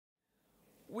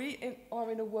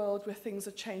are in a world where things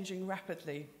are changing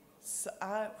rapidly.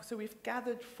 So we've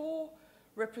gathered 4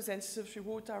 representatives,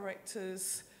 reward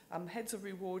directors, heads of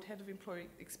reward, head of employee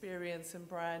experience and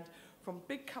brand from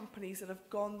big companies that have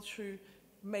gone through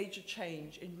major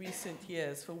change in recent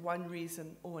years for one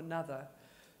reason or another.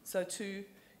 So to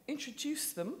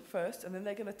introduce them first, and then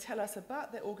they're going to tell us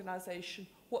about their organisation,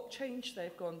 what change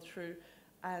they've gone through,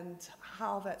 and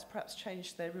how that's perhaps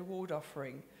changed their reward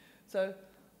offering. So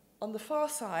on the far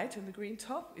side, in the green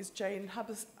top, is Jane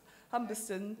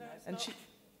Humberstone, and she...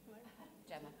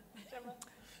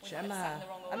 Gemma.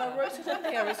 And I wrote it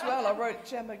in here as well. I wrote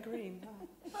Gemma Green.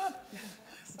 Oh.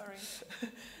 Sorry.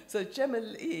 So Gemma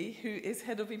Lee, who is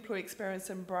Head of Employee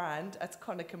Experience and Brand at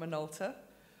Konica Minolta.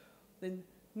 Then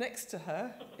next to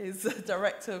her is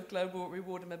Director of Global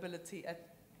Reward and Mobility at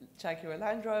Jaguar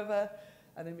Land Rover.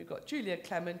 And then we've got Julia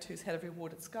Clemant, who's Head of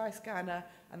Reward at Skyscanner.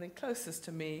 And then closest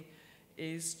to me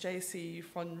is JC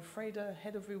Fonfreyde,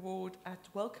 Head of Reward at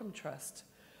Wellcome Trust.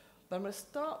 But I'm going to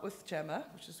start with Gemma,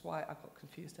 which is why I got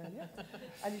confused earlier.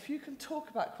 And if you can talk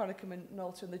about Konica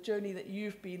Minolta and the journey that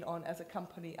you've been on as a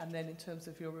company, and then in terms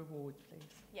of your reward, please.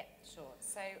 Yeah, sure.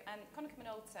 So Konica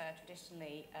Minolta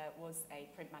traditionally was a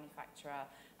print manufacturer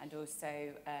and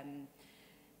also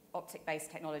optic-based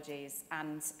technologies.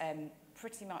 And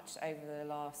pretty much over the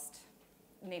last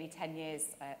nearly 10 years,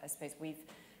 I suppose, we've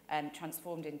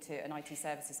transformed into an IT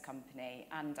services company.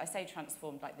 And I say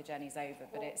transformed like the journey's over,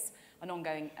 but it's an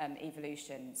ongoing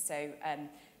evolution. So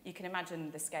you can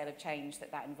imagine the scale of change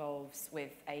that involves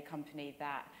with a company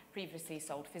that previously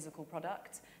sold physical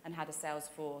product and had a sales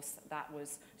force that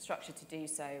was structured to do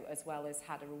so, as well as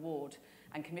had a reward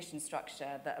and commission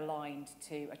structure that aligned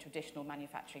to a traditional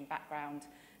manufacturing background,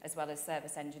 as well as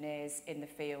service engineers in the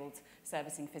field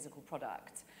servicing physical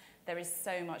product. There is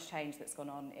so much change that's gone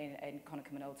on in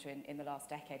Konica Minolta in the last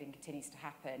decade and continues to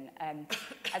happen.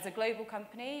 As a global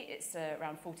company, it's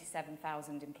around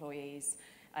 47,000 employees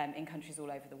in countries all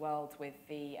over the world, with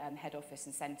the head office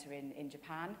and centre in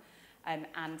Japan.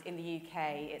 And in the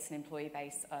UK, it's an employee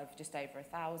base of just over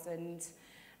 1,000.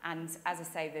 And as I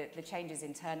say, the changes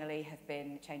internally have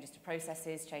been changes to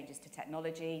processes, changes to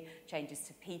technology, changes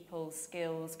to people,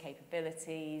 skills,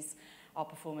 capabilities, our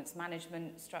performance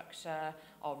management structure,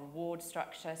 our reward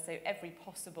structure. So every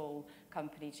possible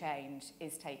company change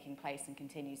is taking place and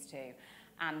continues to.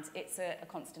 And it's a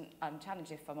constant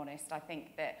challenge, if I'm honest. I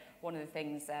think that one of the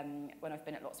things when I've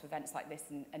been at lots of events like this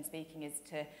and speaking is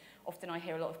often I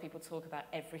hear a lot of people talk about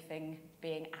everything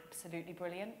being absolutely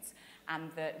brilliant,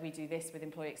 and that we do this with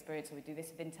employee experience, or we do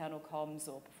this with internal comms,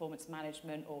 or performance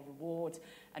management, or reward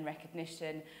and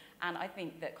recognition. And I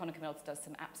think that Konica Minolta does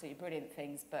some absolutely brilliant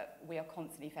things, but we are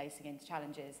constantly facing into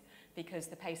challenges because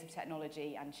the pace of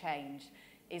technology and change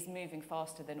is moving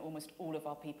faster than almost all of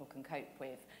our people can cope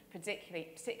with,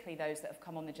 particularly those that have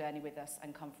come on the journey with us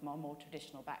and come from our more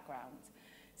traditional background.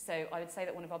 So I would say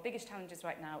that one of our biggest challenges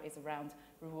right now is around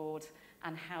reward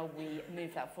and how we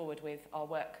move that forward with our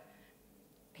work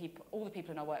people, all the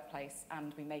people in our workplace,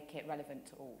 and we make it relevant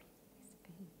to all.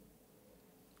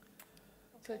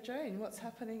 So Jane, what's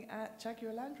happening at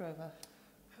Jaguar Land Rover?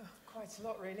 Quite a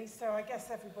lot, really. So I guess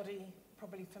everybody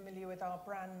probably familiar with our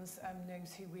brands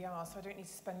knows who we are, so I don't need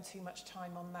to spend too much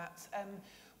time on that.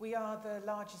 We are the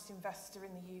largest investor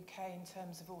in the UK in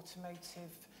terms of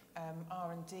automotive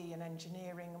R&D and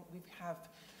engineering. We have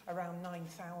around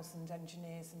 9,000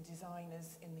 engineers and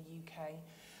designers in the UK.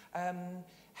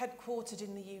 Headquartered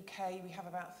in the UK, we have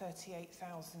about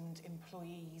 38,000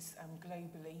 employees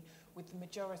globally, with the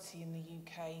majority in the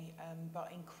UK,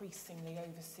 but increasingly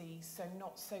overseas. So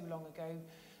not so long ago,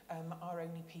 our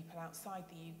only people outside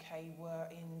the UK were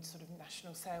in sort of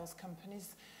national sales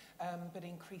companies, but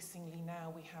increasingly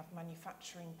now we have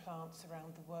manufacturing plants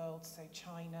around the world, so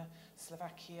China,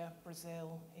 Slovakia,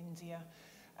 Brazil, India,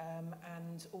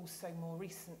 and also more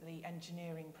recently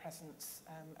engineering presence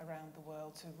around the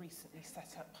world. So recently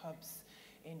set up hubs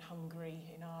in Hungary,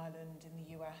 in Ireland, in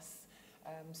the US,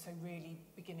 so really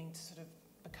beginning to sort of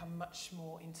become much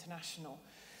more international.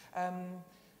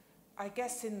 I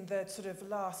guess in the sort of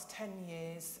last 10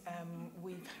 years,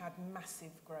 we've had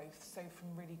massive growth. So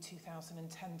from really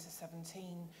 2010 to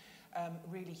 17,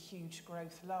 really huge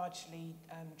growth, largely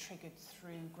triggered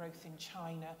through growth in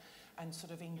China and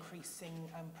sort of increasing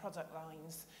product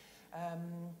lines.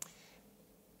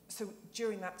 So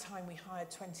during that time, we hired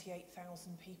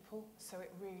 28,000 people. So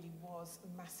it really was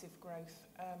massive growth.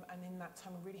 And in that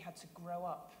time, we really had to grow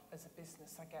up as a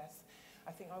business, I guess.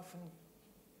 I think I often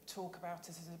talk about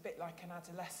us as a bit like an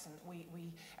adolescent.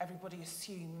 Everybody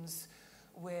assumes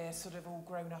we're sort of all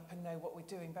grown up and know what we're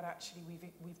doing, but actually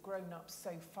we've grown up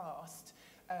so fast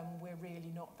we're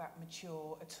really not that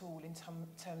mature at all in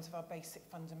terms of our basic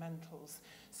fundamentals.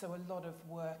 So a lot of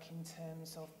work in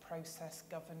terms of process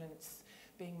governance,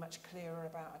 being much clearer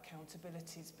about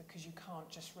accountabilities, because you can't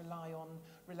just rely on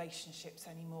relationships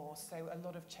anymore. So a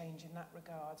lot of change in that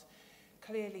regard.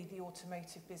 Clearly, the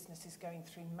automotive business is going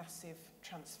through massive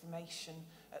transformation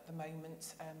at the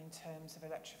moment in terms of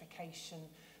electrification,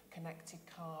 connected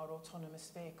car,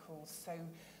 autonomous vehicles. So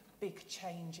big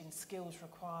change in skills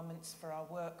requirements for our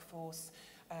workforce.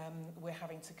 We're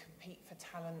having to compete for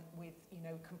talent with,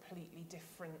 completely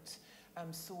different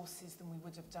sources than we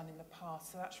would have done in the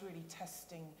past. So that's really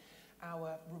testing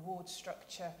our reward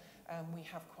structure. We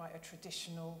have quite a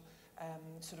traditional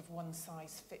sort of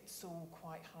one-size-fits-all,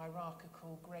 quite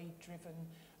hierarchical, grade-driven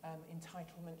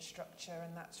entitlement structure,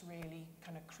 and that's really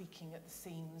kind of creaking at the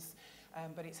seams.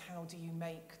 But it's how do you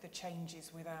make the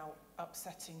changes without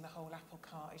upsetting the whole apple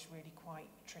cart is really quite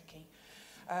tricky.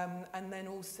 And then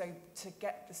also to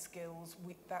get the skills,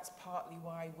 that's partly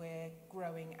why we're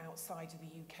growing outside of the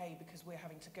UK, because we're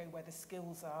having to go where the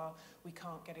skills are. We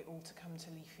can't get it all to come to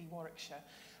leafy Warwickshire.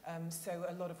 So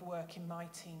a lot of work in my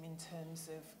team in terms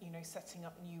of, setting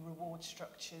up new reward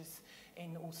structures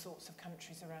in all sorts of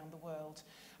countries around the world.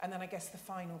 And then I guess the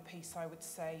final piece I would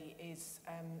say is,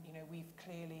 we've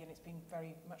clearly, and it's been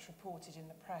very much reported in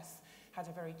the press, had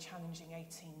a very challenging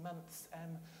 18 months.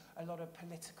 A lot of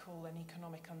political and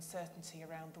economic uncertainty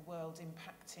around the world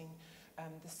impacting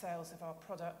the sales of our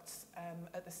products,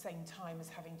 at the same time as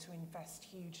having to invest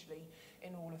hugely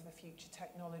in all of the future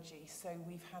technology. So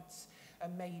we've had a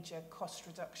major cost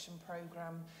reduction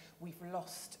program. We've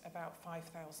lost about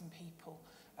 5,000 people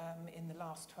in the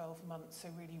last 12 months, so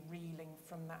really reeling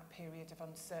from that period of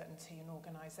uncertainty and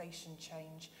organisation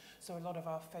change. So a lot of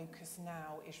our focus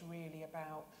now is really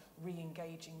about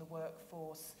re-engaging the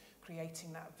workforce,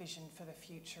 creating that vision for the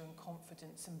future and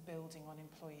confidence, and building on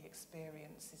employee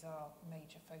experience is our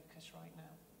major focus right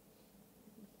now.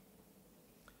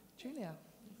 Julia.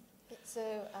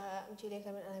 So I'm Julia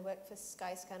Clemant, and I work for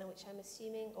Skyscanner, which I'm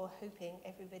assuming or hoping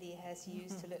everybody has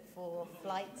used to look for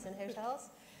flights and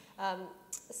hotels.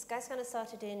 Skyscanner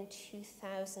started in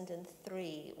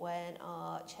 2003 when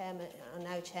our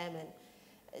now chairman,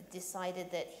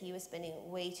 decided that he was spending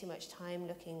way too much time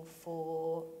looking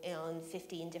on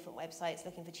 15 different websites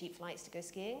looking for cheap flights to go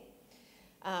skiing.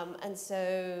 And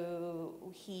so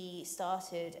he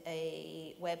started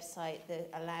a website that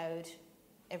allowed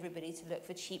everybody to look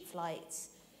for cheap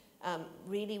flights,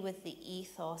 really with the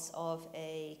ethos of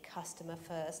a customer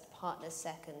first, partner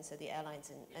second, so the airlines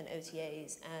and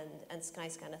OTAs, and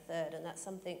Skyscanner third, and that's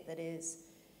something that is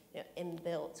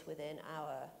inbuilt within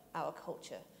our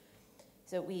culture.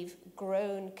 So we've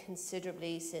grown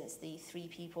considerably since the 3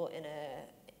 people in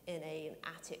an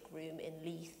attic room in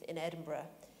Leith in Edinburgh.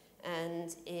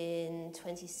 And in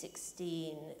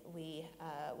 2016, we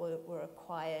were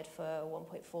acquired for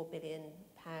 £1.4 billion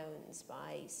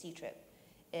by Seatrip,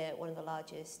 one of the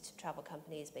largest travel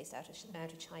companies based out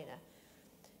of China.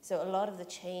 So a lot of the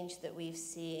change that we've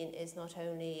seen is not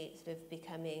only sort of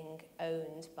becoming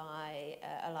owned by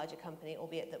a larger company,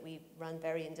 albeit that we run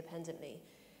very independently.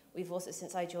 We've also,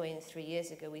 since I joined 3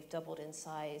 years ago, we've doubled in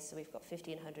size. So we've got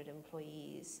 1,500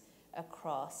 employees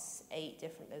across 8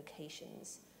 different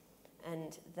locations.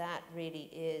 And that really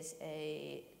is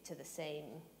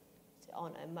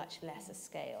on a much lesser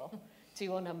scale to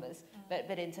your numbers,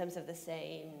 but in terms of the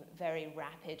same very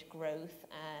rapid growth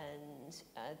and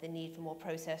the need for more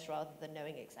process rather than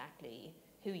knowing exactly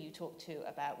who you talk to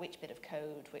about which bit of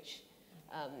code which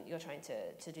you're trying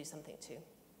to do something to.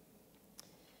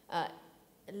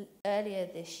 Earlier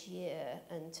this year,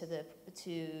 and to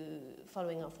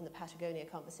following on from the Patagonia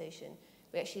conversation,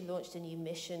 we actually launched a new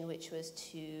mission, which was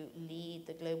to lead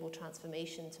the global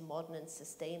transformation to modern and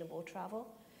sustainable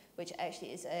travel, which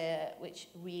actually is which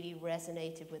really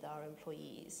resonated with our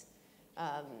employees.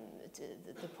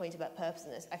 The point about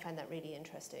purposeness, I find that really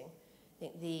interesting. I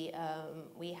think we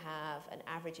have an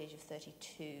average age of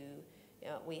 32.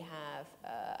 We have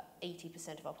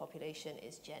 80% of our population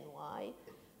is Gen Y,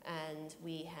 and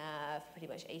we have pretty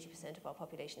much 80% of our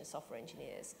population is software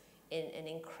engineers in an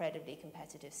incredibly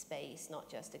competitive space, not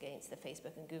just against the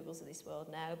Facebook and Googles of this world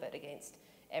now, but against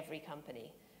every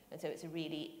company. And so it's a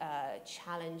really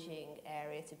challenging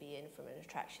area to be in from an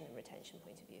attraction and retention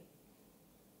point of view.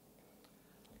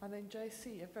 And then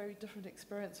JC, a very different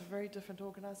experience, a very different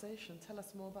organisation. Tell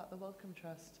us more about the Wellcome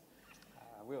Trust.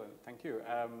 I will, thank you.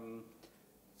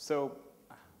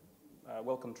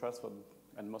 Wellcome Trust,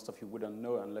 and most of you wouldn't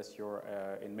know unless you're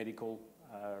in medical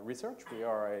research. We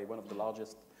are one of the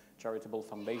largest charitable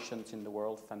foundations in the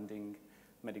world funding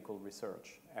medical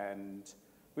research. And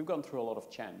we've gone through a lot of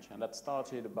change, and that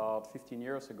started about 15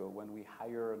 years ago when we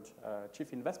hired a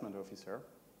chief investment officer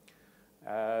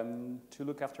to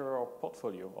look after our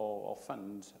portfolio, our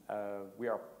fund. We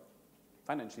are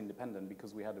financially independent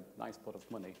because we had a nice pot of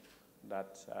money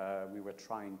that we were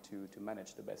trying to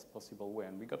manage the best possible way,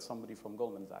 and we got somebody from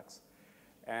Goldman Sachs,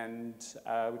 and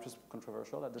which was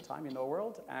controversial at the time in our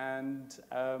world, and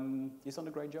he's done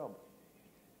a great job.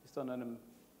 He's done an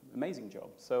amazing job.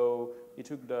 So he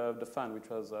took the fund, which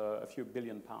was a few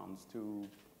 £billion, to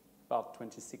about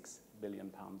 26 billion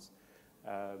pounds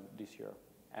this year.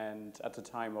 And at the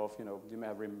time of, you may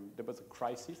have there was a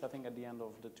crisis, I think, at the end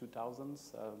of the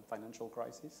 2000s, financial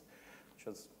crisis, which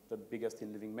was the biggest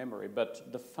in living memory.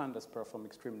 But the fund has performed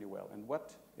extremely well. And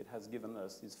what it has given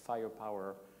us is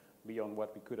firepower beyond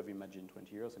what we could have imagined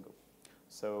 20 years ago.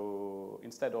 So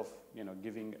instead of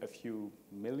giving a few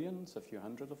millions, a few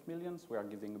hundreds of millions, we are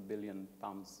giving £1 billion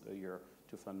a year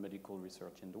to fund medical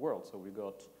research in the world. So we've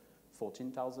got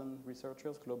 14,000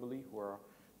 researchers globally who are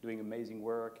doing amazing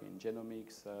work in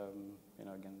genomics,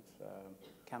 against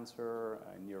cancer,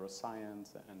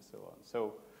 neuroscience, and so on.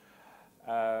 So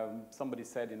somebody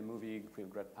said in the movie, with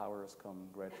great powers come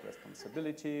great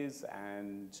responsibilities,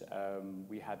 and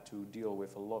we had to deal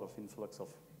with a lot of influx of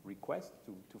requests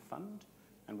to fund,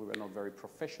 and we were not very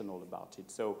professional about it.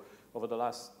 So over the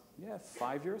last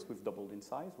 5 years, we've doubled in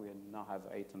size. We now have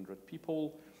 800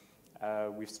 people.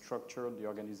 We've structured the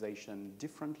organization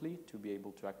differently to be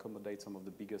able to accommodate some of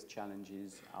the biggest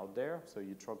challenges out there. So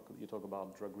you talk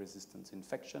about drug-resistant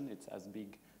infection. It's as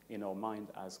big in our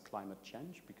mind as climate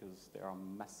change, because there are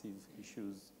massive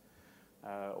issues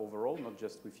overall, not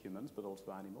just with humans, but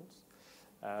also animals.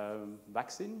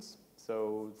 Vaccines.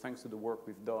 So thanks to the work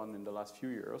we've done in the last few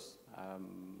years,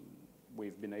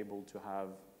 we've been able to have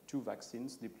 2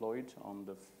 vaccines deployed on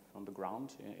the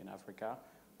ground in Africa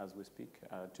as we speak,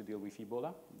 to deal with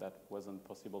Ebola. That wasn't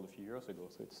possible a few years ago,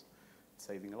 so it's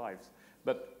saving lives.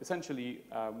 But essentially,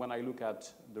 when I look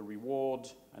at the reward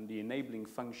and the enabling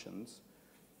functions,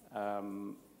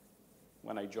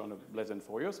 when I joined less than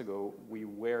 4 years ago, we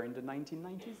were in the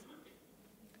 1990s.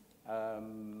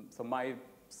 So my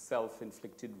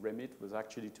self-inflicted remit was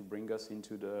actually to bring us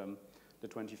into the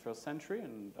 21st century,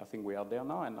 and I think we are there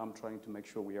now, and I'm trying to make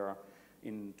sure we are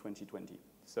in 2020.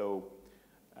 So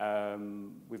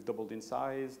we've doubled in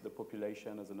size. The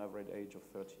population has an average age of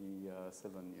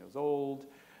 37 years old.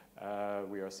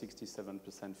 We are a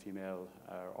 67% female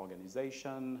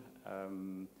organization,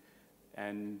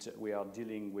 and we are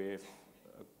dealing with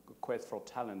a quest for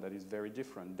talent that is very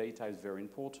different. Data is very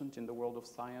important in the world of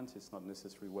science. It's not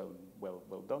necessarily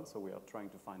well done, so we are trying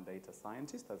to find data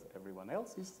scientists, as everyone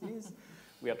else is.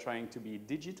 We are trying to be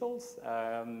digitals,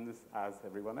 as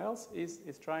everyone else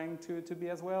is trying to be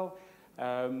as well.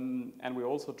 And we're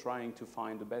also trying to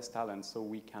find the best talent so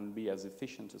we can be as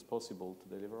efficient as possible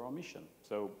to deliver our mission.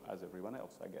 So, as everyone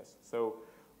else, I guess. So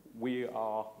we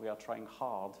are trying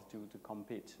hard to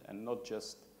compete and not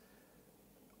just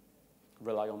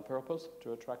rely on purpose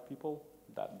to attract people.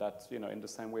 That's in the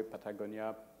same way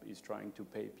Patagonia is trying to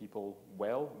pay people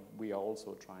well, we are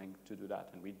also trying to do that,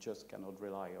 and we just cannot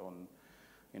rely on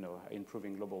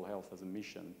improving global health as a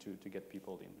mission to get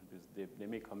people in, because they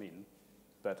may come in,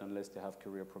 but unless they have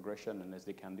career progression, unless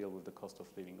they can deal with the cost of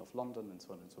living of London and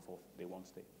so on and so forth, they won't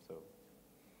stay.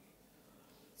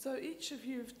 So each of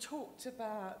you have talked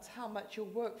about how much your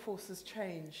workforce has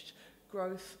changed,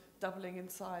 growth, doubling in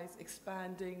size,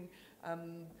 expanding,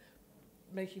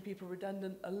 making people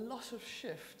redundant, a lot of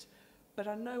shift. But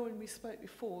I know when we spoke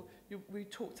before, we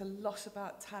talked a lot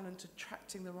about talent,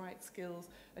 attracting the right skills,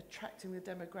 attracting the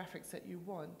demographics that you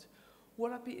want.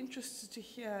 What I'd be interested to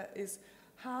hear is,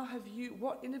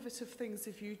 what innovative things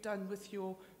have you done with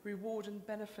your reward and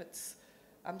benefits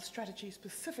strategy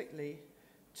specifically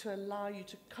to allow you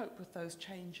to cope with those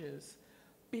changes?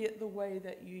 Be it the way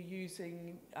that you're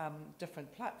using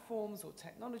different platforms or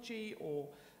technology or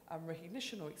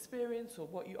recognition or experience or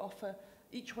what you offer.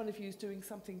 Each one of you is doing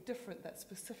something different that's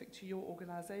specific to your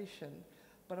organisation.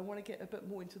 But I want to get a bit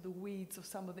more into the weeds of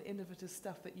some of the innovative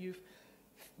stuff that you've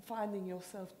finding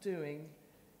yourself doing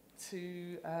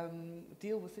to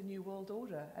deal with the new world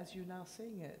order as you're now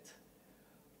seeing it.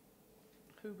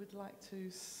 Who would like to? Yeah,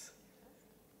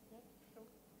 sure.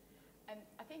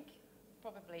 I think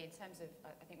probably in terms of,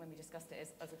 I think when we discussed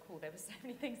it as a call, there were so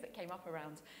many things that came up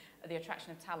around the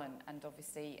attraction of talent, and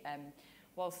obviously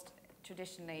whilst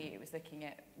traditionally it was looking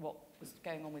at what was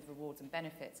going on with rewards and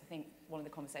benefits, I think one of the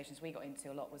conversations we got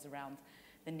into a lot was around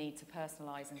the need to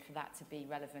personalise and for that to be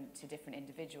relevant to different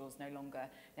individuals, no longer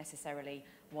necessarily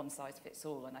one size fits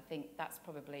all. And I think that's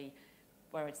probably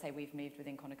where I'd say we've moved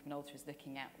within Konica Minolta is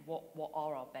looking at what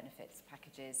are our benefits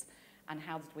packages and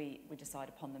how did we decide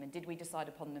upon them, and did we decide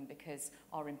upon them because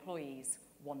our employees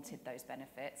wanted those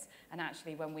benefits? And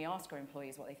actually when we ask our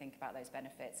employees what they think about those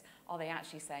benefits, are they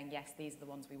actually saying yes, these are the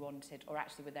ones we wanted, or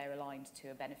actually were they aligned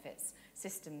to a benefits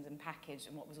systems and package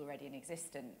and what was already in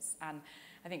existence? And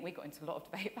I think we got into a lot of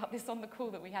debate about this on the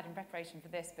call that we had in preparation for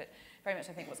this, but very much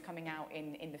I think what's coming out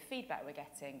in the feedback we're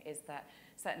getting is that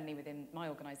certainly within my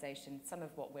organisation, some of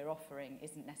what we're offering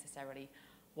isn't necessarily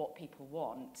what people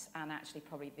want, and actually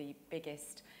probably the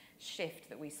biggest shift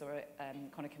that we saw at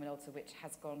Konica Minolta, which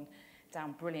has gone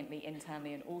down brilliantly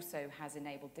internally and also has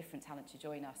enabled different talent to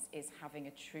join us, is having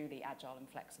a truly agile and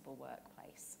flexible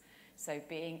workplace. So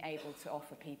being able to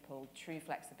offer people true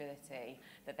flexibility,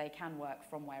 that they can work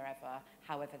from wherever,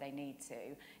 however they need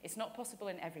to. It's not possible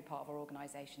in every part of our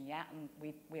organisation yet, and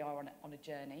we are on a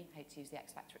journey. I hate to use the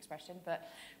X Factor expression,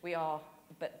 but we are.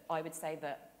 But I would say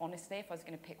that, honestly, if I was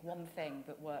going to pick one thing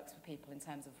that works for people in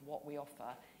terms of what we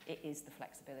offer, it is the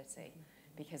flexibility,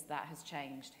 because that has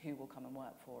changed who will come and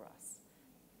work for us.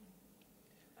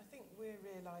 I think we're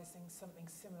realising something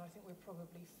similar. I think we're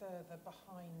probably further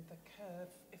behind the curve,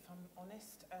 if I'm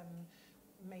honest,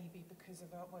 maybe because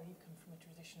of our, well, you come from a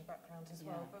traditional background as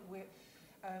well, but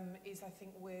I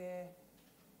think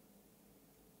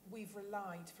we've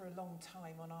relied for a long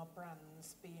time on our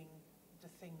brands being the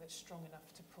thing that's strong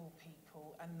enough to pull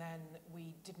people, and then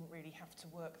we didn't really have to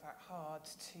work that hard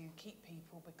to keep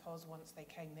people, because once they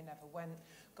came they never went,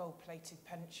 gold-plated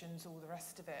pensions, all the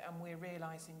rest of it, and we're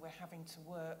realising we're having to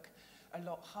work a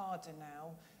lot harder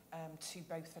now to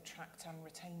both attract and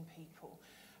retain people.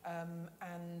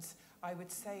 And I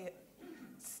would say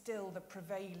still the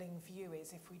prevailing view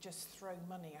is if we just throw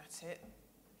money at it,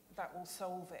 that will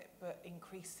solve it, but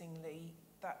increasingly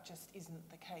that just isn't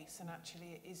the case, and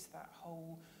actually it is that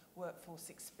whole workforce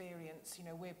experience. You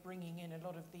know, we're bringing in a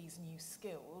lot of these new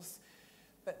skills,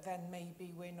 but then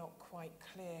maybe we're not quite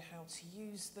clear how to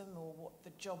use them or what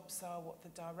the jobs are, what the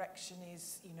direction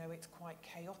is. You know, it's quite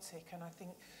chaotic, and I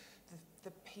think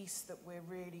the piece that we're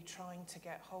really trying to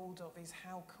get hold of is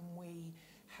how can we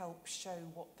help show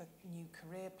what the new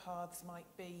career paths might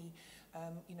be,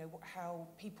 you know, how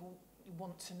people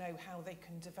want to know how they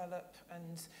can develop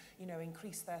and, you know,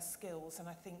 increase their skills. And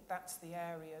I think that's the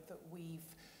area that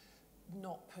we've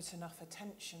not put enough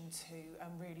attention to,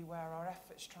 and really where our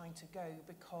effort's trying to go,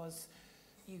 because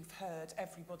you've heard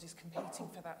everybody's competing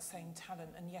for that same talent,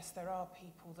 and yes, there are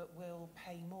people that will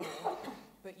pay more,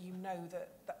 but you know that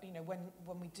you know,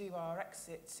 when we do our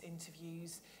exit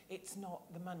interviews, it's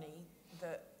not the money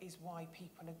that is why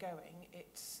people are going,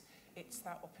 it's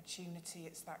that opportunity,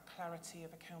 it's that clarity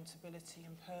of accountability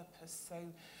and purpose. So,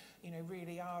 you know,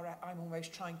 really I'm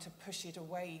almost trying to push it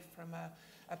away from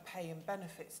a pay and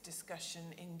benefits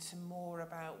discussion into more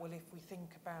about, well, if we think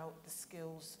about the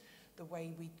skills, the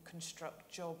way we construct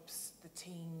jobs, the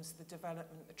teams, the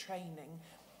development, the training,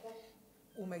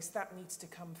 almost that needs to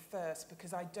come first,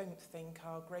 because I don't think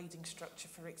our grading structure,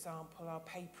 for example, our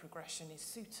pay progression is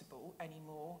suitable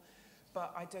anymore.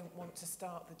 But I don't want to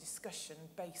start the discussion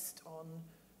based on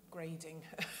grading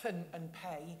and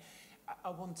pay. I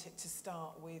want it to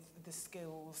start with the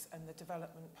skills and the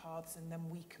development paths, and then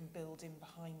we can build in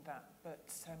behind that. But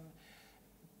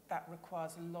that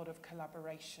requires a lot of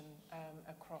collaboration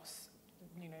across,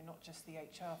 you know, not just the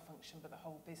HR function, but the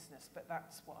whole business. But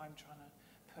that's what I'm trying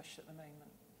to push at the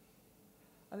moment.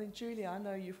 I think, Julia, I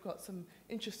know you've got some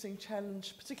interesting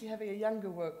challenge, particularly having a younger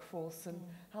workforce, and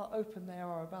how open they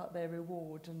are about their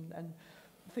reward and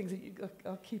things that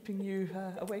are keeping you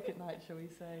awake at night, shall we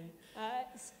say.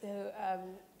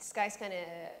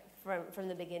 Skyscanner from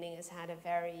the beginning has had a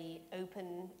very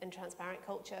open and transparent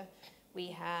culture. We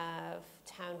have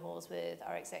town halls with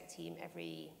our exec team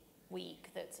every week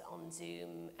that's on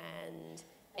Zoom, and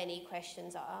any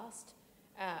questions are asked.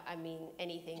 I mean,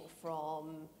 anything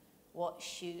from what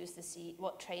trainers the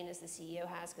CEO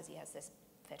has, because he has this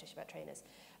fetish about trainers,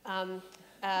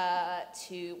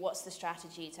 to what's the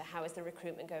strategy, to how is the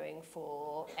recruitment going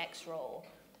for X role.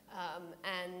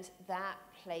 And that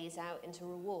plays out into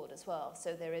reward as well.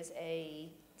 So there is a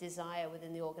desire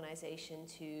within the organisation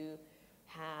to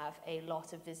have a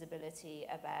lot of visibility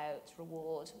about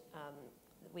reward.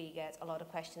 We get a lot of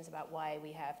questions about why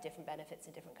we have different benefits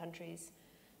in different countries.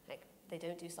 Like, they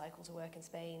don't do cycle to work in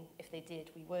Spain. If they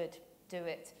did, we would do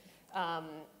it.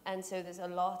 And so there's a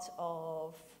lot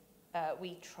of,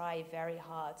 we try very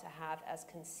hard to have as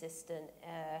consistent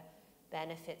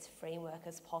benefits framework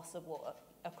as possible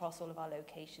across all of our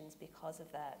locations, because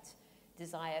of that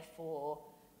desire for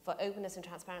openness and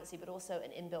transparency, but also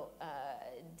an inbuilt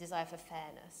desire for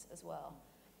fairness as well.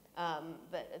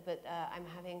 But I'm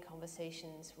having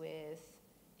conversations with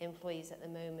employees at the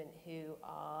moment who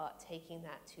are taking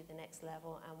that to the next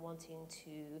level and wanting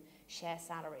to share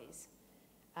salaries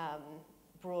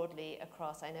broadly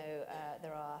across. I know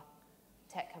there are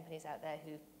tech companies out there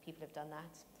who people have done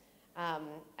that,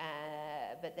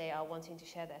 but they are wanting to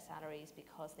share their salaries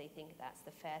because they think that's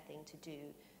the fair thing to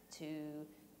do to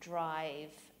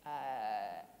drive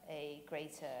a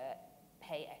greater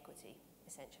pay equity,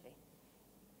 essentially.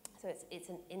 So it's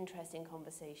an interesting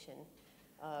conversation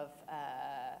of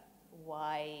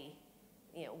why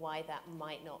that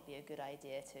might not be a good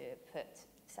idea to put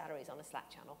salaries on a Slack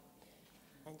channel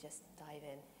and just dive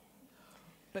in.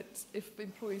 But if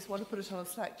employees want to put it on a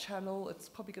Slack channel, it's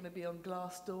probably going to be on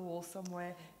Glassdoor or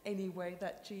somewhere anyway.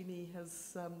 That genie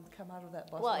has come out of that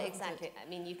bottle. Well, exactly. I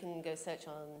mean, you can go search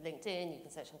on LinkedIn, you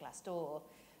can search on Glassdoor,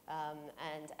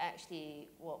 and actually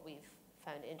what we've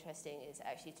found interesting is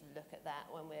actually to look at that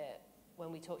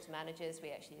when we talk to managers, we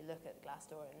actually look at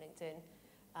Glassdoor and LinkedIn,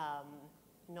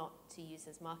 not to use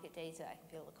as market data. I can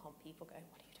feel the comp people going,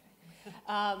 what are you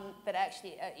doing? But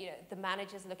actually, the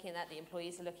managers are looking at that, the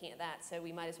employees are looking at that, so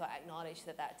we might as well acknowledge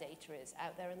that that data is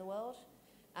out there in the world.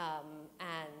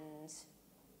 And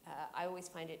I always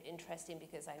find it interesting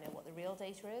because I know what the real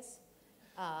data is.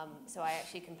 So I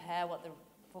actually compare what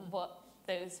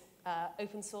those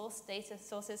open source data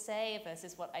sources say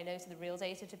versus what I know to the real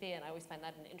data to be, and I always find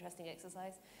that an interesting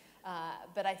exercise.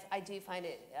 But I do find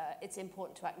it's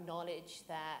important to acknowledge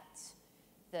that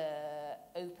the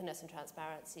openness and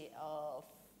transparency of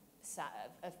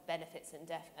benefits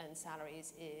and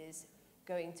salaries is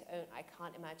going to own. I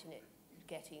can't imagine it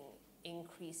getting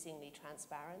increasingly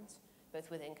transparent, both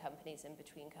within companies and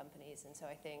between companies. And so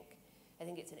I think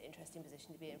it's an interesting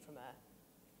position to be in from a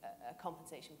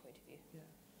compensation point of view. Yeah.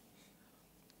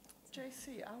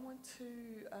 JC, I want to,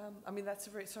 I mean, that's a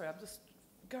very, sorry, I'm just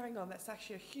going on, that's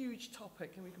actually a huge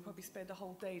topic and we can probably spend a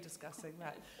whole day discussing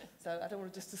that. So I don't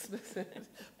want to just dismiss it.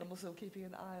 I'm also keeping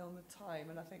an eye on the time,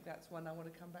 and I think that's one I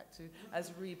want to come back to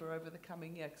as REBA over the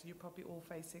coming year, because you're probably all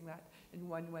facing that in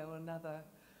one way or another.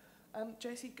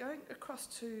 JC, going across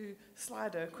to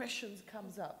Slido, questions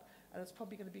comes up, and it's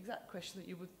probably going to be the exact question that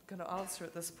you were going to answer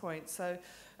at this point. So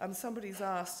somebody's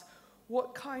asked,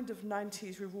 what kind of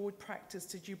 90s reward practice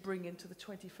did you bring into the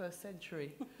 21st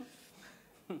century?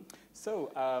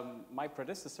 So my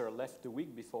predecessor left the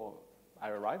week before I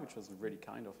arrived, which was really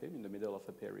kind of him in the middle of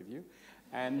a peer review.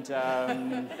 And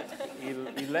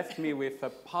he left me with a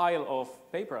pile of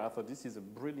paper. I thought, this is a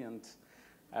brilliant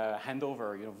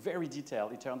handover, very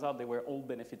detailed. It turns out they were all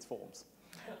benefits forms,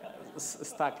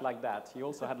 stacked like that. He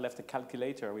also had left a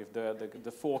calculator with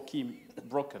the 4 key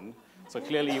broken. So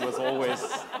clearly he was always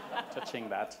touching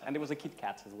that. And there was a Kit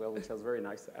Kat as well, which was very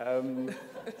nice.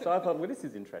 So I thought, well, this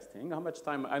is interesting. How much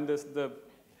time? And the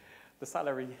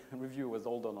salary review was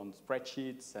all done on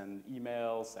spreadsheets and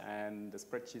emails, and the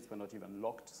spreadsheets were not even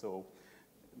locked. So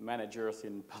managers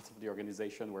in parts of the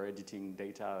organization were editing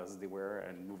data as they were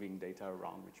and moving data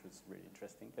around, which was really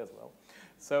interesting as well.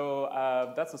 So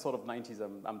that's the sort of 90s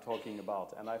I'm talking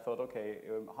about. And I thought, okay,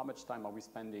 how much time are we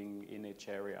spending in each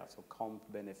area? So comp,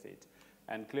 benefit.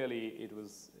 And clearly it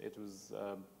was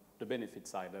the benefit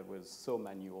side that was so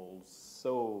manual,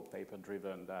 so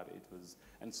paper-driven that it was,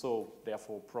 and so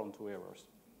therefore prone to errors.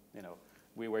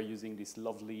 We were using these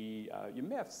lovely, you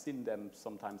may have seen them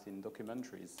sometimes in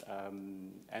documentaries,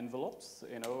 envelopes,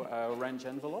 orange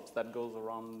envelopes that goes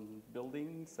around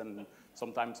buildings and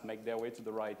sometimes make their way to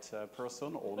the right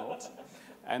person or not.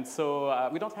 And so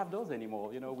we don't have those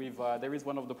anymore. There is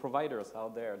one of the providers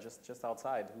out there just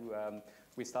outside who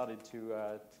we started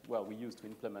to, we used to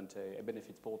implement a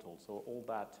benefits portal. So all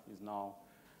that is now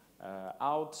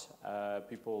out.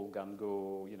 People can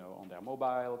go, on their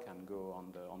mobile, can go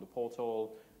on the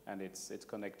portal, and it's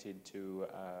connected to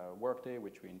Workday,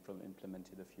 which we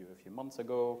implemented a few months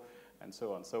ago, and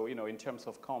so on. So in terms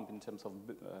of comp, in terms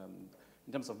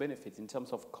of benefits, in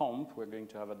terms of comp, we're going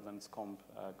to have advanced comp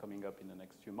coming up in the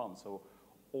next few months. So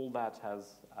all that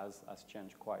has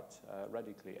changed quite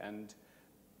radically. And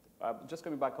just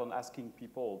coming back on asking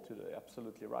people to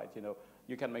absolutely right,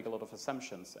 you can make a lot of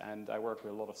assumptions, and I work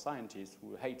with a lot of scientists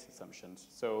who hate assumptions.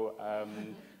 So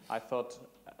I thought,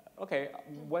 okay,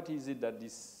 what is it that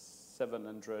these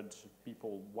 700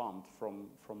 people want from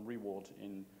reward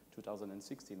in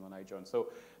 2016 when I joined? So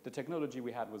the technology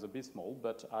we had was abysmal,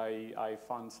 but I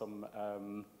found some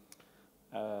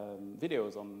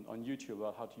videos on YouTube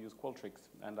about how to use Qualtrics,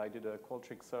 and I did a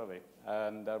Qualtrics survey,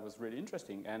 and that was really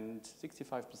interesting, and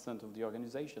 65% of the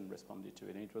organization responded to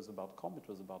it, and it was about comp, it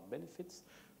was about benefits,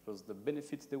 it was the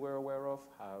benefits they were aware of,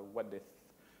 what they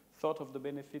thought of the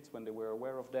benefits, when they were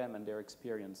aware of them and their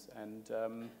experience. And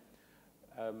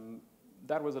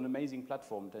that was an amazing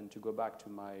platform then to go back to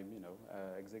my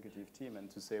executive team and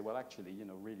to say, well, actually,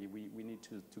 really we need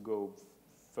to go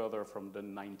further from the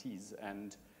 90s.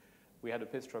 And we had a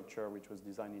pay structure which was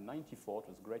designed in '94. It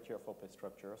was a great year for pay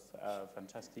structures,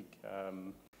 fantastic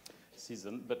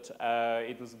season, but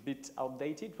it was a bit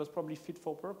outdated. It was probably fit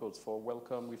for purpose for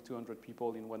Wellcome with 200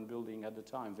 people in one building at the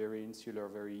time, very insular,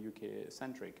 very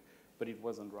UK-centric, but it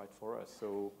wasn't right for us.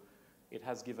 So it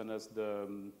has given us the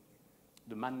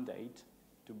mandate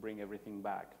to bring everything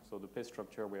back. So the pay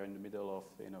structure, we're in the middle of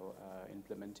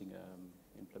implementing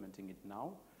it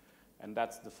now, and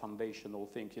that's the foundational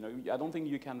thing. I don't think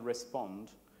you can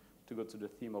respond, to go to the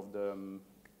theme of the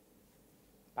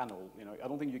panel, I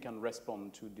don't think you can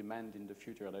respond to demand in the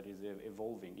future that is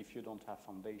evolving if you don't have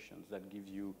foundations that give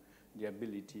you the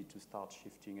ability to start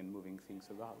shifting and moving things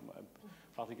around,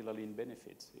 particularly in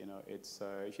benefits. It's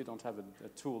if you don't have a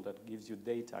tool that gives you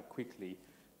data quickly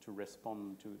to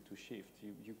respond to shift,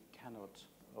 you cannot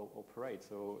operate.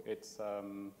 So it's,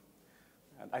 and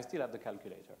I still have the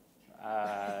calculator.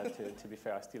 To be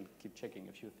fair, I still keep checking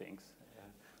a few things,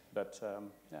 but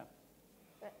yeah.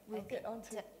 But We'll get on to...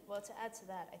 to add to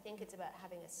that, I think it's about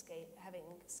having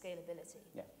scalability.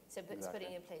 Yeah, So exactly.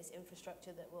 putting in place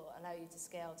infrastructure that will allow you to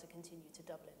scale to continue to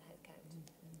double in headcount.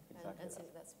 Exactly And so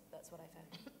that's what I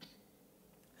found.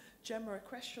 Gemma, a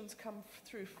question's come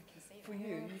through for that.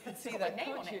 you. You can see It's that, got my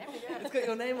name can't on you? it. Yeah. It's got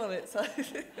your name on it. So.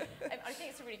 I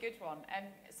think it's a really good one.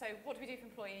 So what do we do for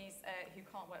employees who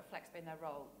can't work flexibly in their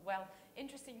role? Well,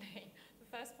 interestingly,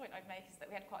 the first point I'd make is that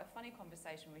we had quite a funny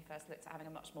conversation when we first looked at having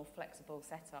a much more flexible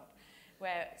setup,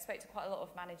 where I spoke to quite a lot of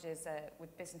managers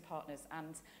with business partners.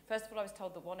 And first of all, I was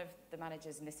told that one of the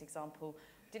managers in this example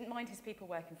didn't mind his people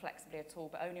working flexibly at all,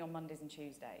 but only on Mondays and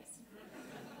Tuesdays.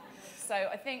 So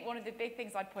I think one of the big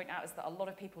things I'd point out is that a lot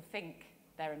of people think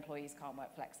their employees can't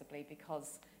work flexibly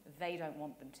because they don't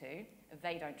want them to,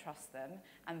 they don't trust them,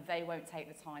 and they won't take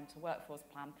the time to workforce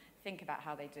plan, think about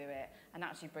how they do it, and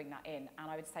actually bring that in. And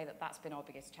I would say that that's been our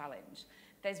biggest challenge.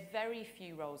 There's very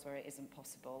few roles where it isn't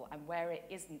possible, and where it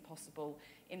isn't possible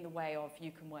in the way of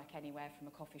you can work anywhere from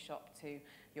a coffee shop to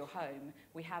your home,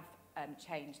 we have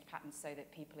changed patterns so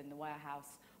that people in the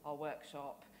warehouse, our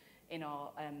workshop, in our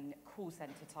call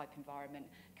centre type environment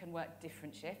can work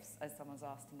different shifts, as someone's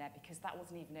asked in there, because that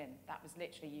wasn't even in. That was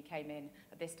literally you came in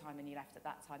at this time and you left at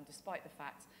that time, despite the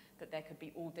fact that there could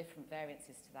be all different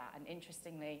variances to that. And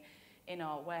interestingly, in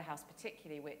our warehouse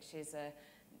particularly, which is a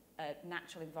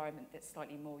natural environment that's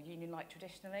slightly more union-like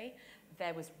traditionally,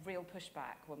 there was real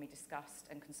pushback when we discussed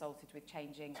and consulted with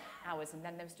changing hours. And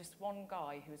then there was just one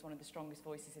guy who was one of the strongest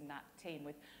voices in that team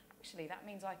with, actually, that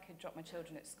means I could drop my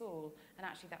children at school, and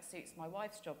actually that suits my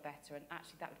wife's job better, and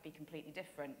actually that would be completely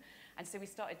different. And so we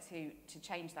started to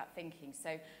change that thinking.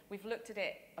 So we've looked at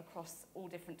it across all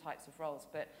different types of roles,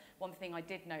 but one thing I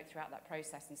did note throughout that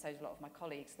process, and so did a lot of my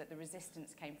colleagues, that the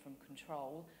resistance came from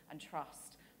control and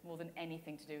trust more than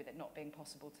anything to do with it not being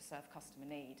possible to serve customer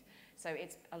need. So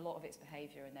it's a lot of its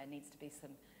behaviour, and there needs to be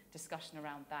some discussion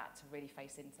around that to really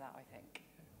face into that, I think.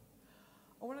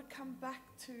 I want to come back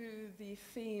to the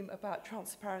theme about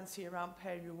transparency around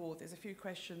pay and reward. There's a few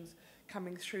questions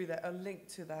coming through that are linked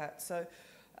to that. So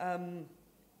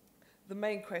the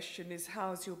main question is,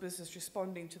 how is your business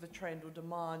responding to the trend or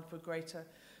demand for greater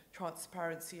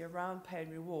transparency around pay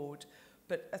and reward?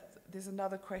 But there's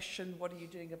another question, what are you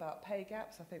doing about pay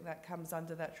gaps? I think that comes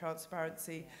under that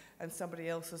transparency. And somebody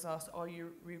else has asked, are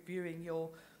you reviewing your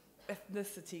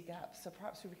ethnicity gaps? So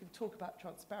perhaps we can talk about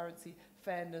transparency,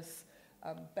 fairness,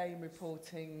 BAME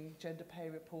reporting, gender pay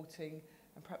reporting,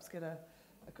 and perhaps get a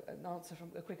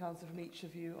quick answer from each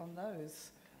of you on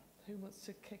those. Who wants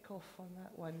to kick off on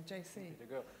that one? JC.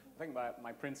 I think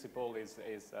my principle is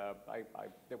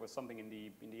there was something in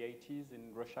the 80s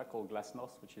in Russia called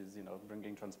Glasnost, which is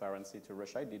bringing transparency to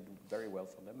Russia. It did very well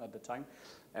for them at the time,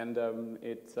 and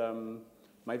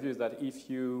my view is that if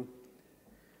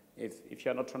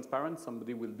you're not transparent,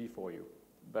 somebody will be for you.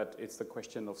 But it's a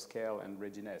question of scale and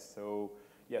readiness. So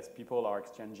yes, people are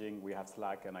exchanging. We have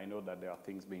Slack, and I know that there are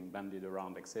things being bandied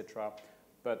around, etc.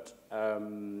 But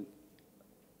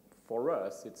for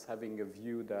us, it's having a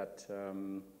view that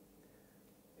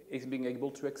is being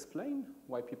able to explain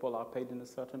why people are paid in a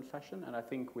certain fashion. And I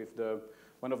think with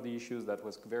one of the issues that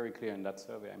was very clear in that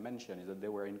survey I mentioned is that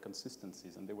there were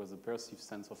inconsistencies and there was a perceived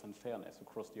sense of unfairness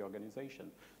across the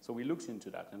organization. So we looked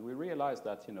into that and we realized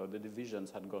that the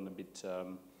divisions had gone a bit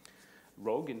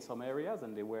rogue in some areas,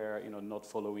 and they were, not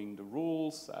following the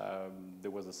rules.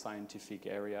 There was a scientific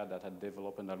area that had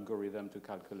developed an algorithm to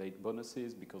calculate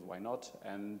bonuses, because why not?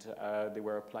 And they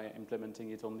were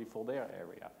implementing it only for their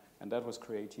area, and that was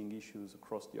creating issues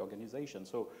across the organization.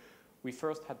 So we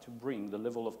first had to bring the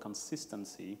level of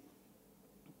consistency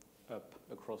up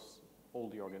across all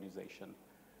the organization.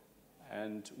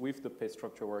 And with the pay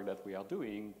structure work that we are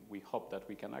doing, we hope that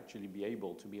we can actually be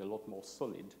able to be a lot more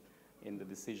solid in the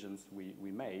decisions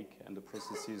we make, and the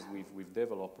processes we've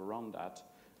developed around that,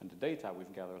 and the data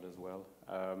we've gathered as well,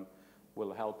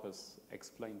 will help us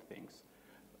explain things.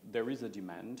 There is a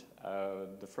demand.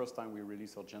 The first time we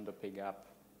released our gender pay gap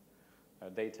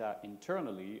data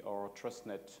internally, our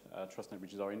TrustNet,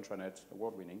 which is our intranet,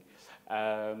 award-winning,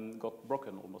 got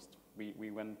broken almost. We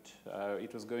went,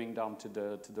 it was going down to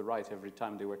the right every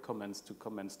time. There were comments to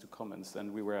comments to comments,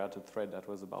 and we were at a thread that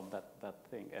was about that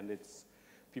thing. And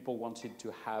people wanted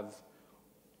to have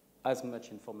as much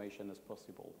information as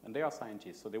possible. And they are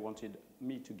scientists, so they wanted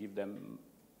me to give them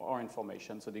our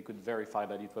information so they could verify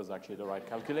that it was actually the right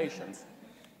calculations.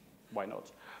 Why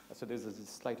not? So there's a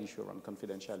slight issue around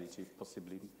confidentiality,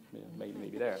 possibly,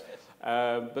 maybe there.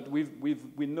 But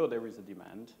we know there is a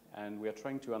demand, and we are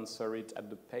trying to answer it at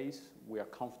the pace we are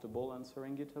comfortable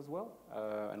answering it as well.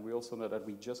 And we also know that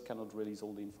we just cannot release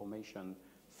all the information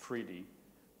freely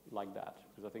like that,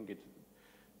 because I think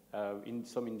in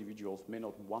some individuals may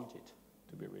not want it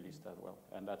to be released as well,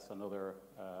 and that's another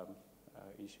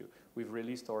issue. We've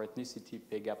released our ethnicity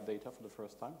pay gap data for the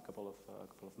first time a couple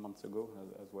of months ago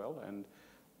as well, and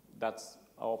that's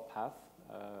our path,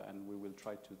 and we will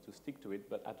try to stick to it,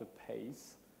 but at a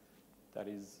pace that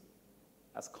is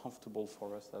as comfortable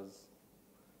for us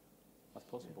as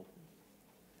possible.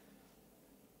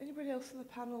 Anybody else in the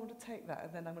panel want to take that?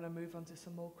 And then I'm going to move on to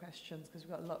some more questions, because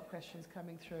we've got a lot of questions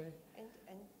coming through.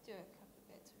 And do a couple of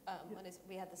bits. One is,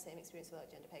 we had the same experience with our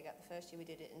gender pay gap. The first year we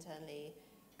did it internally,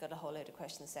 got a whole load of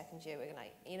questions. The second year we were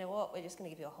like, you know what, we're just going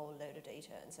to give you a whole load of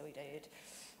data. And so we did,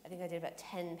 I think I did about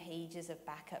 10 pages of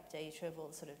backup data of all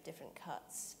the sort of different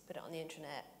cuts, put it on the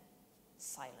intranet,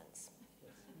 silence.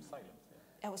 Yes. Silence,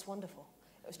 yeah. It was wonderful.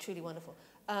 It was truly wonderful.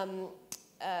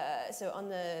 So on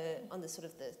the sort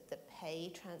of the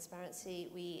pay transparency,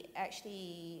 we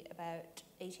actually about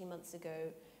 18 months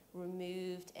ago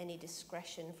removed any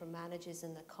discretion from managers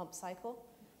in the comp cycle.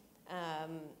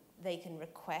 They can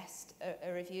request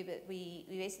a review, but we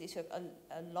basically took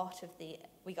a lot of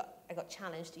I got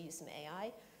challenged to use some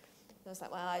AI. I was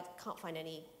like, well, I can't find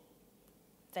any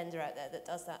vendor out there that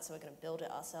does that, so we're going to build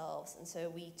it ourselves. And so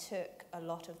we took a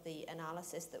lot of the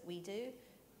analysis that we do,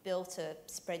 built a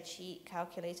spreadsheet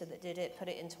calculator that did it, put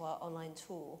it into our online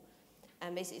tool,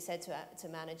 and basically said to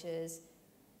managers,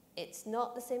 it's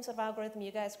not the same sort of algorithm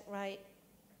you guys write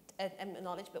and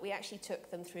knowledge, but we actually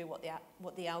took them through what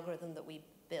the algorithm that we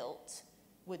built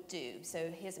would do. So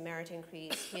here's a merit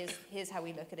increase, here's how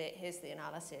we look at it, here's the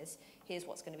analysis, here's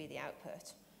what's going to be the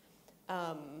output.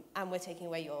 And we're taking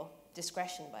away your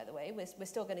discretion, by the way. We're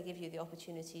still going to give you the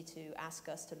opportunity to ask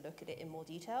us to look at it in more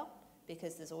detail,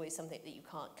 because there's always something that you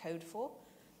can't code for.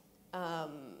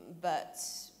 But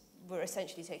we're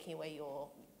essentially taking away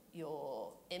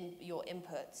your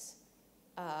inputs.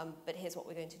 But here's what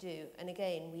we're going to do. And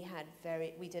again,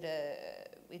 we did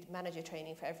manager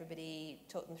training for everybody,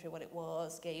 taught them through what it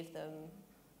was, gave them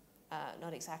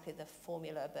not exactly the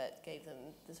formula, but gave them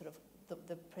the sort of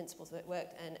the principles that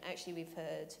worked. And actually, we've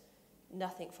heard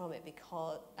nothing from it,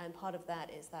 and part of that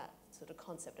is that sort of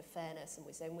concept of fairness, and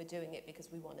we're saying we're doing it because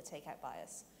we want to take out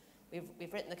bias.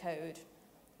 We've written the code,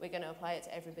 we're going to apply it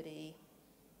to everybody.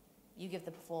 You give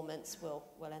the performance, we'll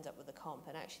end up with the comp.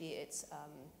 And actually, it's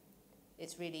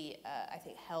really I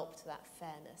think helped that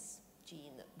fairness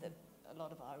gene that a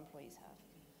lot of our employees have.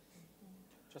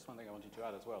 Just one thing I wanted to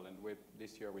add as well, and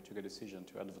this year we took a decision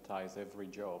to advertise every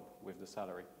job with the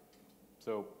salary.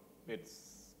 So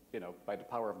it's, by the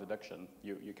power of deduction,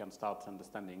 you can start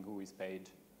understanding who is paid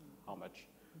how much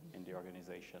in the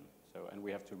organization. So, and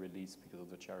we have to release, because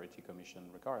of the charity commission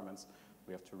requirements,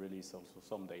 we have to release also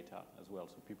some data as well.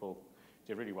 So people, if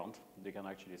they really want, they can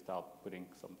actually start putting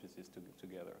some pieces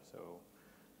together. So,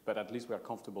 but at least we are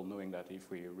comfortable knowing that if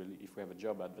we have a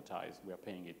job advertised, we are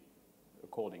paying it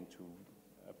according to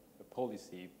a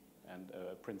policy and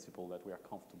a principle that we are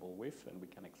comfortable with, and we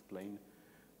can explain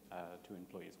to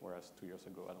employees, whereas 2 years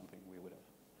ago, I don't think we would have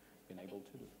been able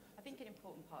to do. I think an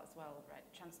important part as well, right?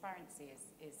 Transparency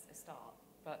is a start,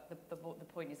 but the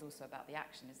point is also about the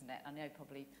action, isn't it? I know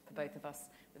probably for both of us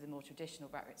with a more traditional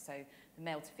background, so the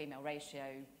male to female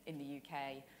ratio in the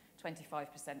UK, 25%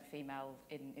 female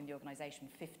in the organisation,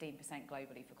 15%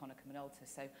 globally for Konica Minolta.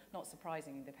 So not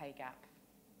surprisingly, the pay gap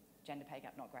gender pay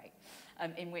gap, not great.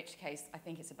 In which case, I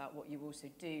think it's about what you also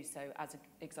do. So as an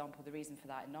example, the reason for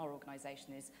that in our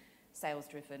organisation is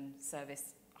sales-driven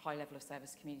service, high level of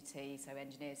service community, so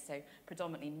engineers, so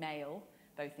predominantly male,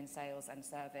 both in sales and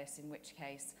service, in which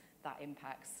case that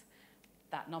impacts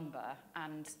that number.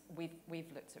 And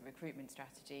we've looked at recruitment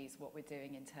strategies, what we're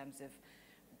doing in terms of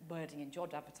wording in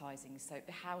job advertising. So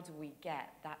how do we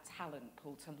get that talent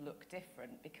pool to look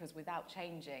different? Because without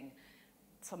changing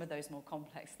some of those more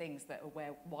complex things that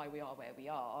are why we are where we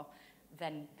are,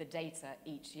 then the data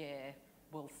each year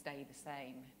will stay the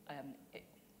same.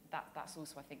 That's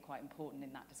also, I think, quite important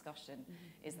in that discussion,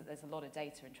 is that there's a lot of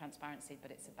data and transparency, but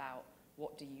it's about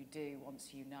what do you do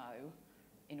once you know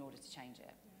in order to change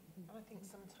it. And I think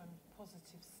sometimes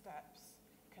positive steps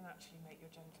can actually make your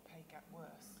gender pay gap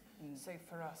worse. So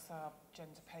for us, our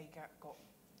gender pay gap got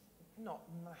not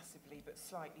massively, but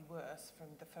slightly worse from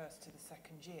the first to the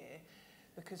second year,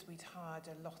 because we'd hired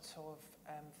a lot of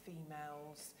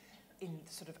females in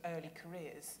sort of early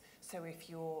careers. So if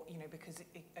you're, you know, because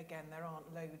again, there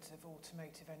aren't loads of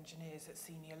automotive engineers at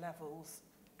senior levels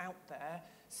out there.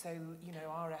 So, you know,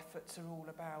 our efforts are all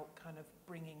about kind of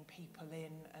bringing people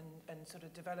in and sort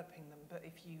of developing them. But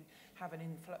if you have an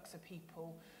influx of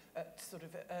people at sort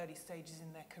of early stages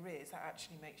in their careers, that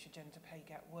actually makes your gender pay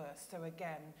gap worse. So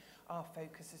again, our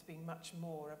focus has been much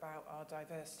more about our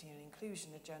diversity and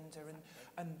inclusion agenda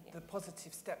and the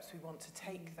positive steps we want to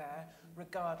take there,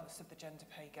 regardless of the gender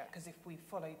pay gap. Because if we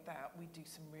followed that, we'd do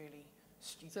some really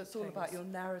stupid So it's all things. about your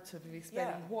narrative of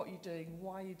explaining what you're doing,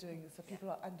 why you're doing it, so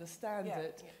people understand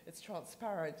it, it's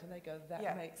transparent, and they go,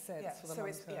 that makes sense for the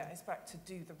long term. It's back to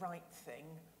do the right thing,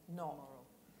 not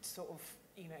sort of,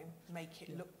 you know, make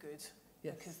it look good,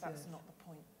 because that's not the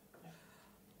point.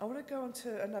 I want to go on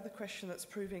to another question that's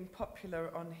proving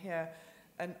popular on here.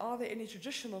 And are there any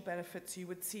traditional benefits you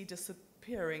would see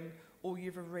disappearing or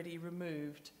you've already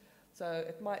removed? So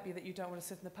it might be that you don't want to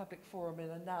sit in a public forum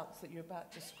and announce that you're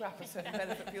about to scrap a certain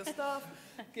benefit for your staff,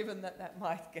 given that that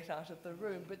might get out of the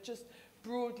room. But just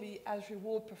broadly, as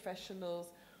reward professionals,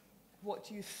 what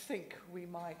do you think we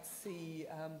might see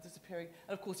disappearing?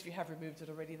 And of course, if you have removed it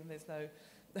already, then there's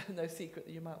no secret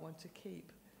that you might want to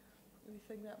keep.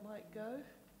 Anything that might go? I'm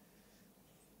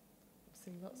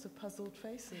seeing lots of puzzled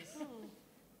faces.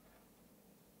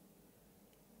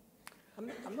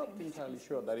 I'm not entirely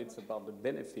sure that it's about the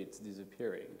benefits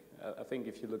disappearing. I think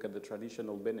if you look at the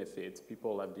traditional benefits,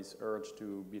 people have this urge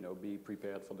to, you know, be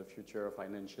prepared for the future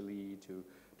financially, to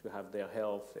have their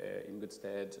health in good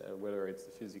stead, whether it's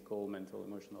the physical, mental,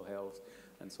 emotional health,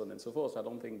 and so on and so forth. So I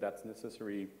don't think that's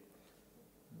necessarily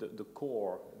the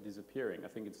core disappearing. I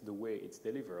think it's the way it's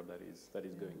delivered that is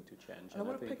going to change. And I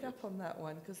want to pick up on that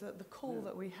one, because the call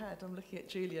that we had, I'm looking at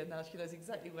Julia now, she knows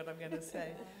exactly what I'm going to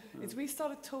say, is we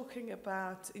started talking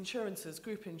about insurances,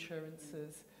 group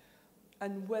insurances,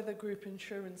 and whether group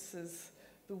insurances,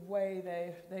 the way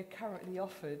they're currently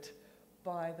offered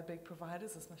by the big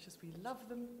providers, as much as we love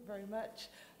them very much,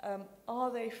 are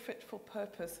they fit for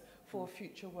purpose for a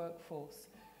future workforce?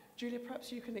 Julia,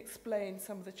 perhaps you can explain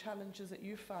some of the challenges that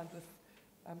you've found with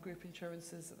group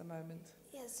insurances at the moment.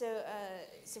 Yeah,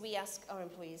 so we ask our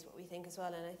employees what we think as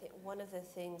well, and I think one of the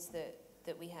things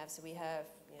that we have, so we have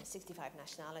 65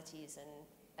 nationalities and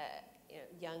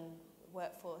young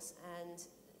workforce, and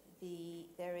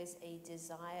there is a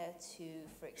desire to,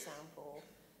 for example,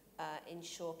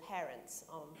 insure parents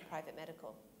on private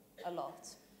medical a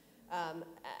lot,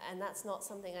 and that's not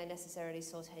something I necessarily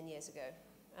saw 10 years ago.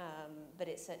 But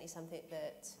it's certainly something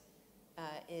that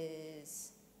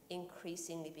is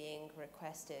increasingly being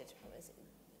requested.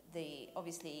 The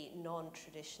obviously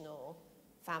non-traditional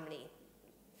family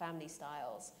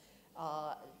styles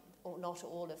are not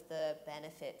all of the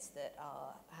benefits that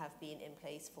have been in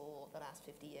place for the last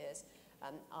 50 years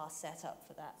are set up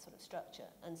for that sort of structure.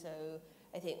 And so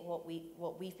I think what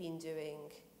we've been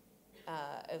doing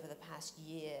over the past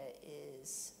year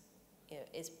is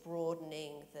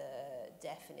broadening the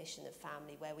definition of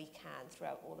family where we can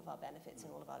throughout all of our benefits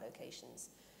in all of our locations.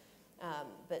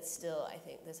 But still, I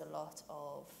think there's a lot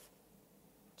of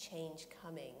change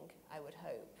coming, I would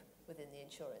hope, within the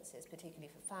insurances, particularly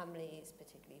for families,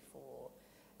 particularly for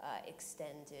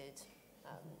extended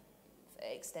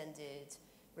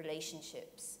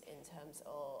relationships in terms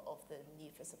of the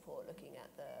need for support, looking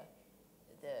at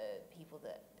the people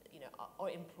that, our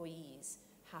employees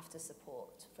have to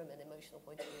support from an emotional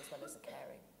point of view as well as a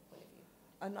caring point of view.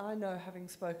 And I know, having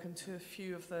spoken to a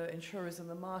few of the insurers in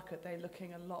the market, they're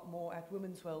looking a lot more at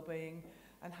women's well-being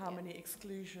and how many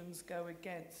exclusions go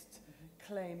against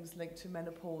claims linked to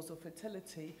menopause or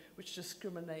fertility, which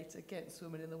discriminate against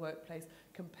women in the workplace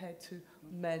compared to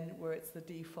men, where it's the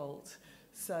default.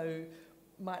 So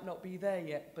might not be there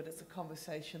yet, but it's a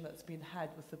conversation that's been had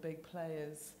with the big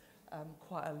players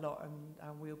quite a lot,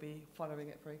 and we'll be following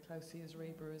it very closely as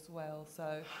REBA as well.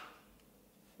 So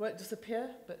won't disappear,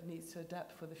 but needs to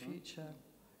adapt for the future.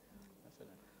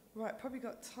 Right, probably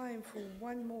got time for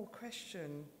one more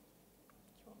question.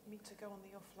 Me to go on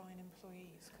the offline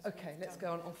employees? Okay, let's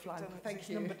go on offline. Thank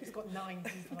you. It's got 9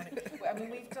 people on it. Well, I mean,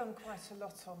 we've done quite a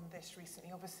lot on this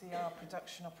recently. Obviously, our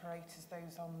production operators,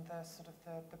 those on the sort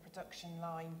of the production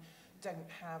line, don't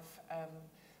have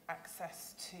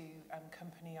access to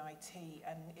company IT,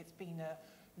 and it's been a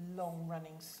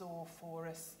long-running sore for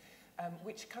us,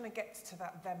 which kind of gets to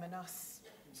that them and us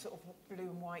sort of blue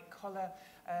and white collar,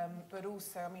 but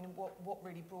also, I mean, what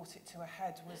really brought it to a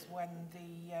head was when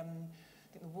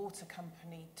I think the water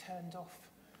company turned off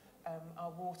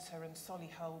our water and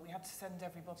Solihull. We had to send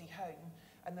everybody home,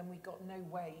 and then we got no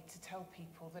way to tell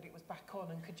people that it was back on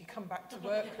and could you come back to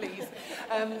work, please?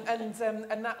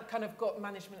 And that kind of got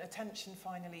management attention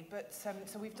finally. But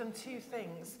so we've done 2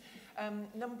 things.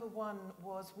 Number one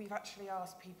was we've actually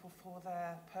asked people for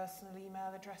their personal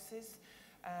email addresses,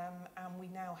 and we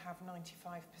now have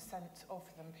 95% of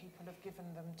them. People have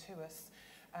given them to us.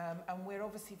 And we're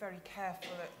obviously very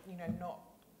careful at, you know, not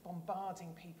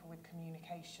bombarding people with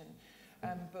communication,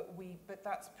 but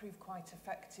that's proved quite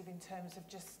effective in terms of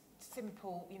just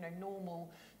simple, you know,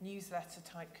 normal newsletter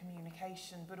type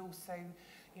communication, but also,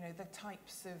 you know, the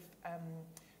types of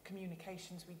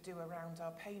communications we do around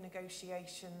our pay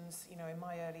negotiations. You know, in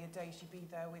my earlier days, you'd be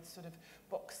there with sort of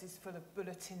boxes full of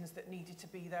bulletins that needed to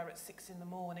be there at 6 in the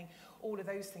morning. All of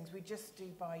those things we just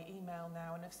do by email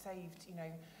now, and have saved, you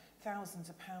know, thousands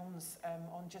of pounds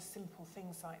on just simple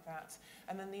things like that.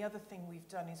 And then the other thing we've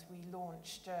done is we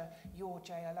launched Your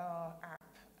JLR app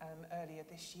earlier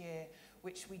this year,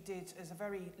 which we did as a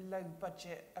very low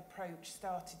budget approach,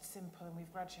 started simple and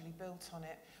we've gradually built on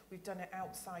it. We've done it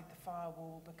outside the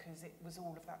firewall because it was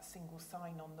all of that single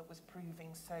sign-on that was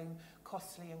proving so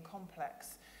costly and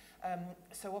complex.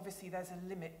 So obviously there's a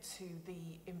limit to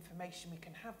the information we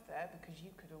can have there, because you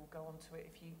could all go onto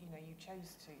it if you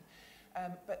chose to.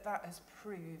 But that has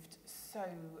proved so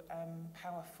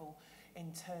powerful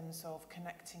in terms of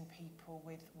connecting people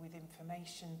with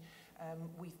information.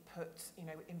 We've put, you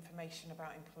know, information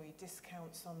about employee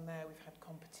discounts on there. We've had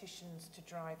competitions to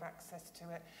drive access to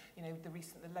it. You know,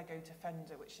 the Lego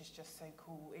Defender, which is just so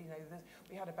cool. You know,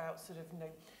 we had about sort of, you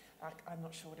know, I'm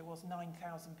not sure what it was,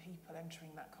 9,000 people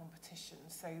entering that competition.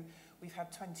 So we've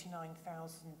had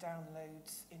 29,000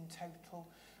 downloads in total.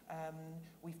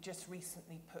 We've just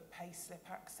recently put payslip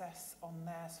access on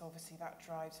there, so obviously that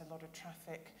drives a lot of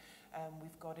traffic.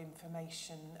 We've got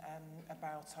information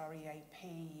about our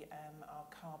EAP, our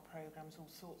car programs, all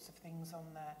sorts of things on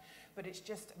there. But it's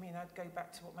just, I mean, I'd go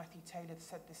back to what Matthew Taylor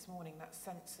said this morning, that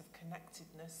sense of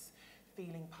connectedness,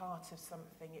 feeling part of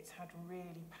something. It's had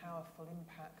really powerful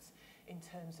impact in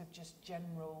terms of just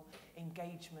general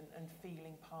engagement and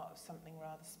feeling part of something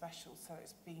rather special. So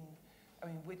it's been, I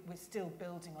mean, we're still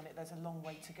building on it. There's a long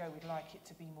way to go. We'd like it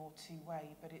to be more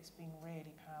two-way, but it's been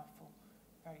really powerful,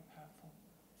 very powerful.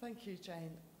 Thank you,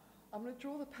 Jane. I'm going to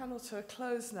draw the panel to a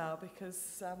close now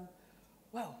because,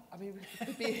 well, I mean, we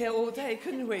could be here all day,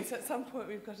 couldn't we? So at some point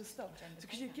we've got to stop. So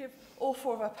could you give all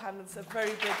 4 of our panelists a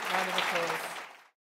very big round of applause?